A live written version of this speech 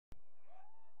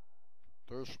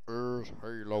This is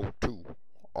Halo 2,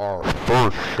 our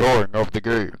first showing of the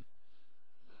game.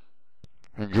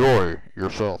 Enjoy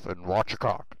yourself and watch your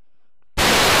cock.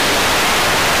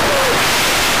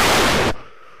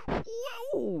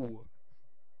 Whoa!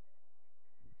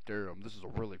 Damn, this is a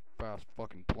really fast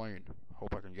fucking plane.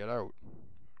 Hope I can get out.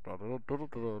 Oh, a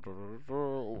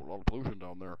lot of pollution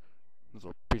down there. This is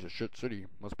a piece of shit city.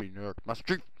 Must be New York. Master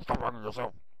Chief, stop running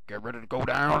yourself. Get ready to go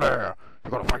down there.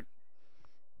 You gotta fight.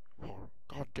 Oh,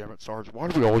 God damn it, Sarge. Why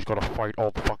do we always gotta fight all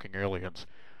the fucking aliens?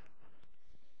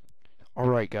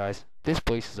 Alright guys, this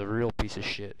place is a real piece of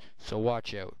shit, so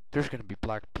watch out. There's gonna be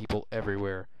black people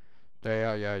everywhere.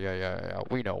 Yeah.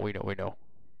 We know.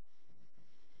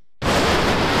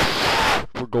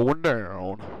 We're going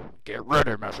down. Get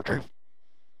ready, Master Chief.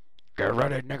 Get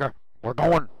ready, nigga. We're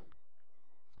going.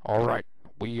 Alright,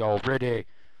 we all ready.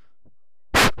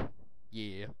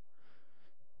 Yeah.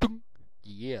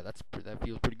 Yeah, that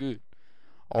feels pretty good.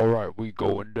 Alright, we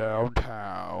going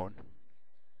downtown.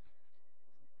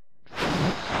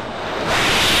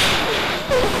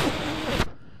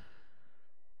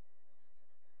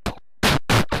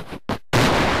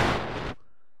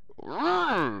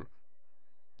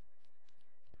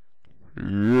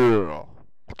 Yeah.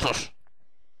 What's this?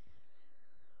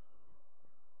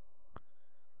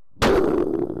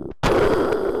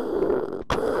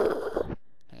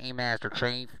 Hey Master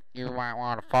Chief, you might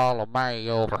want to follow me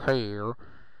over here.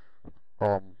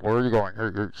 Where are you going?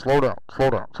 Hey, slow down.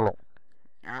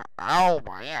 Oh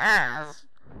my ass!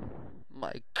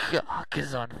 My cock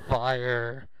is on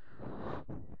fire.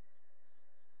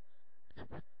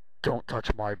 Don't touch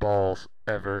my balls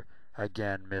ever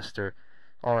again, mister.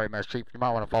 Alright, Master Chief, you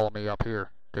might want to follow me up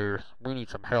here. We need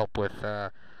some help with,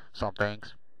 some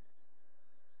things.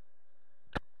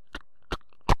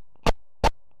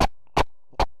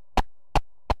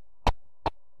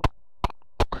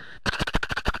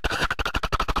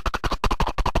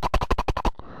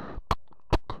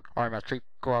 Alright, Master Chief,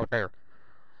 go out there.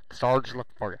 The Sarge is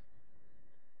looking for you.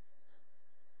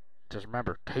 Just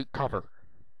remember, take cover.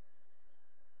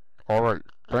 Alright,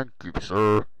 thank you,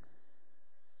 sir.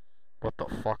 What the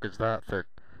fuck is that thing?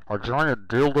 A giant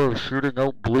dildo shooting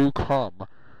out blue cum.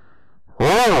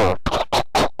 Oh!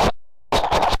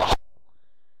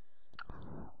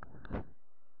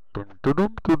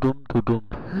 Dum.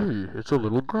 Hey, it's a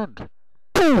little grunt.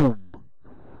 Boom!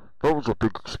 That was a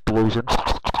big explosion.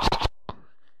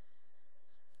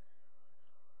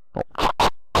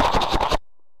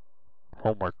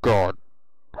 Oh my god.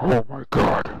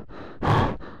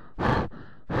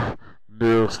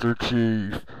 Mr.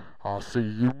 Chief, I see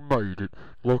you made it.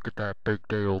 Look at that big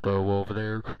dildo over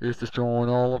there. It's destroying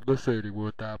all of the city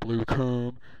with that blue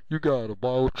cum. You gotta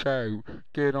watch out.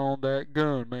 Get on that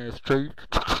gun, Master Chief.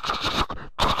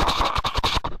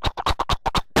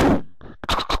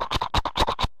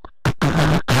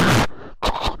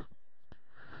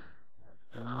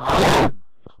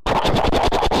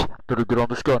 Better get on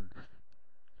this gun.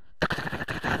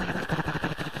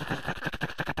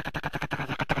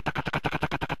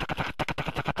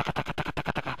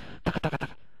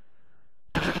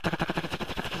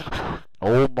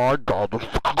 Oh my god, that's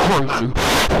fucking crazy.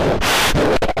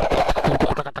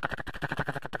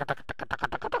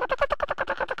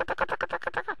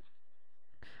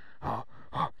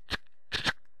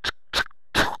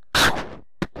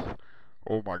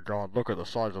 Oh my god, look at the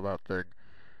size of that thing.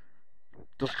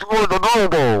 Destroy the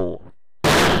Novo!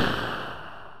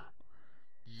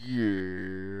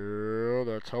 Yeah,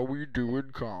 that's how we do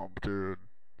in Compton.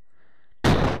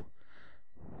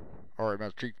 Alright,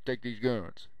 Master Chief, take these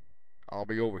guns. I'll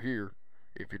be over here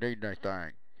if you need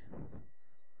anything.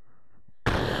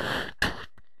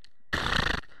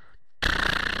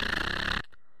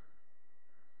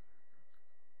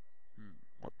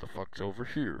 What the fuck's over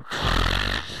here?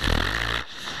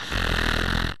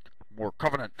 More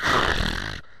Covenant.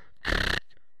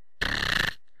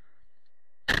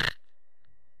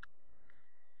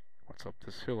 What's up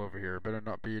this hill over here? Better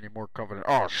not be any more Covenant.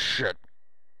 Oh shit!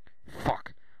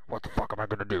 Fuck! What the fuck am I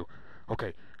gonna do?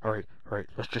 Okay, alright.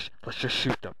 Let's just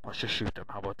shoot them.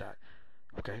 How about that?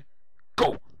 Okay?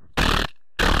 Go!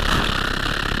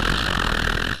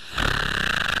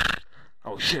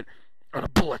 Oh shit! Out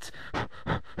of bullets!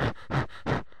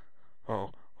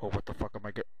 Oh, what the fuck am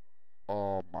I getting?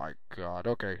 Oh my god.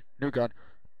 Okay, new gun.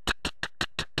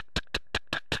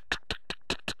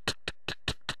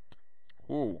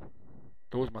 Ooh,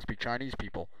 those must be Chinese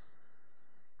people.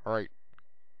 Alright.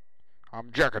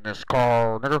 I'm jacking this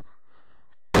car, nigga.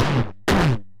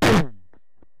 Boom.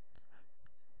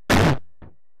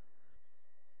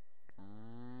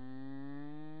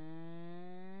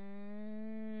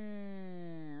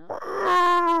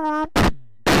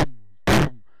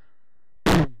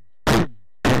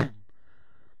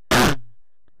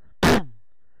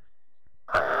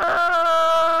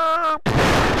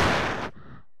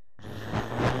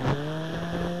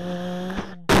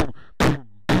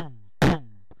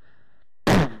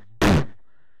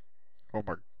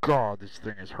 God, this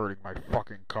thing is hurting my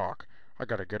fucking cock. I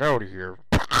gotta get out of here.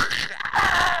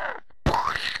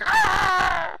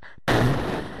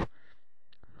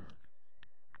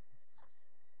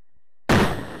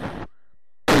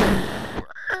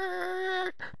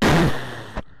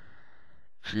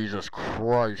 Jesus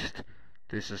Christ.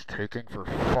 This is taking for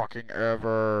fucking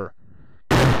ever.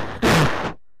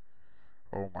 Oh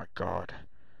my God.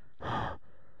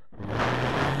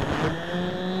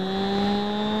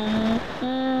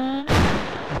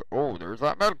 Oh, there's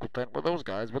that medical tent where those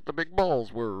guys with the big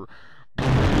balls were. When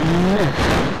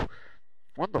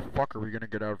the fuck are we gonna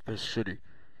get out of this city?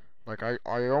 Like, I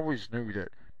always knew that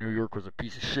New York was a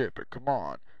piece of shit, but come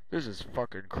on. This is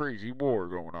fucking crazy war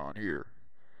going on here.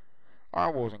 I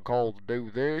wasn't called to do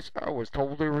this. I was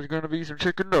told there was gonna be some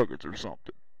chicken nuggets or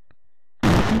something.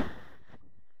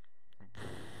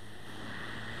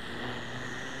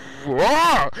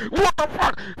 Ah! What the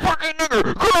fuck? Fucking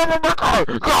nigger! Get out of my car!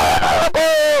 Get out of the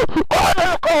car! Get out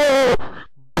of the car!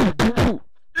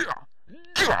 Yeah!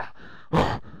 Yeah!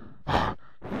 Oh,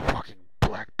 fucking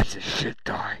black piece of shit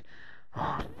die.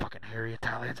 Oh, fucking hairy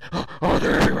Italians. Oh,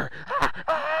 they're everywhere!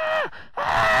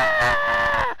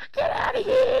 Get out of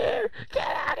here! Get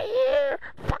out of here!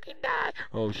 Fucking die!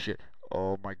 Oh shit.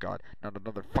 Oh my God. Not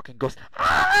another fucking ghost.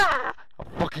 A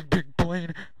fucking big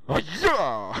plane. Oh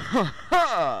yeah! Ha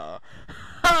ha!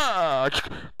 Ha!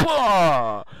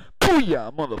 Blah!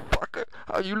 Booyah, motherfucker!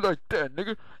 How you like that,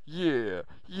 nigga? Yeah,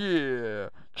 yeah.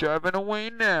 Driving away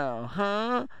now,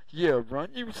 huh? Yeah,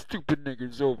 run you stupid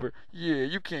niggas over. Yeah,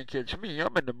 you can't catch me.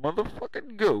 I'm in the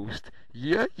motherfucking ghost.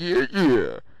 Yeah, yeah,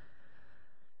 yeah.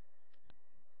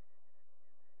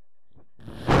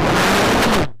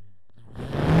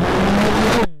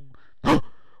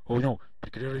 Oh no,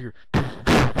 get out of here.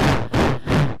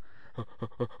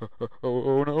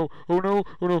 Oh no, oh no,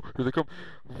 oh no, here they come.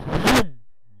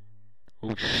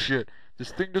 Oh shit,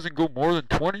 this thing doesn't go more than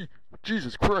 20?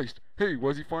 Jesus Christ. Hey,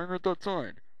 why's he firing at that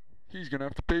sign? He's gonna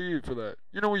have to pay for that.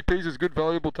 You know he pays his good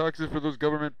valuable taxes for those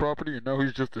government property and now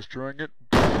he's just destroying it?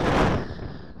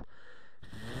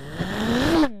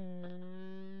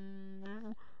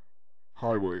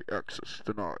 Highway access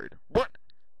denied. What?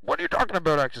 What are you talking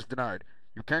about, access denied?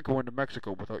 You can't go into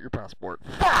Mexico without your passport.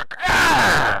 Fuck!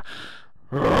 Ah!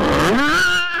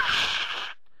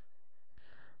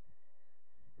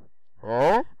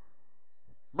 Huh?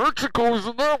 Mexico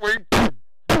isn't that way!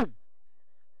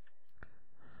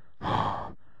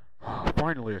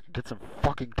 Finally, I can get some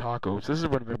fucking tacos. This is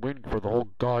what I've been waiting for the whole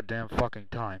goddamn fucking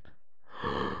time.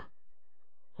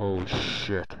 Oh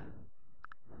shit.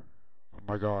 Oh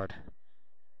my God.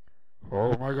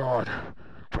 Oh my God.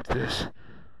 What's this?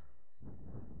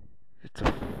 It's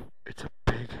a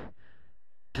big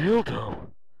dildo.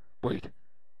 Wait.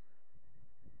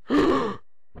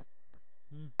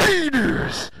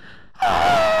 Beaners!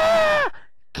 Ah!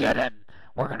 Get him!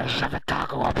 We're gonna shove a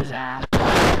taco up his ass.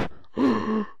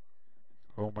 Oh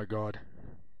my God.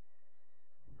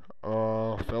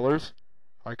 Fellers,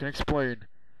 I can explain.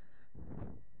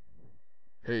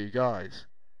 Hey guys,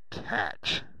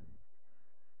 catch.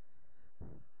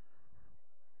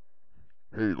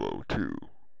 Halo 2.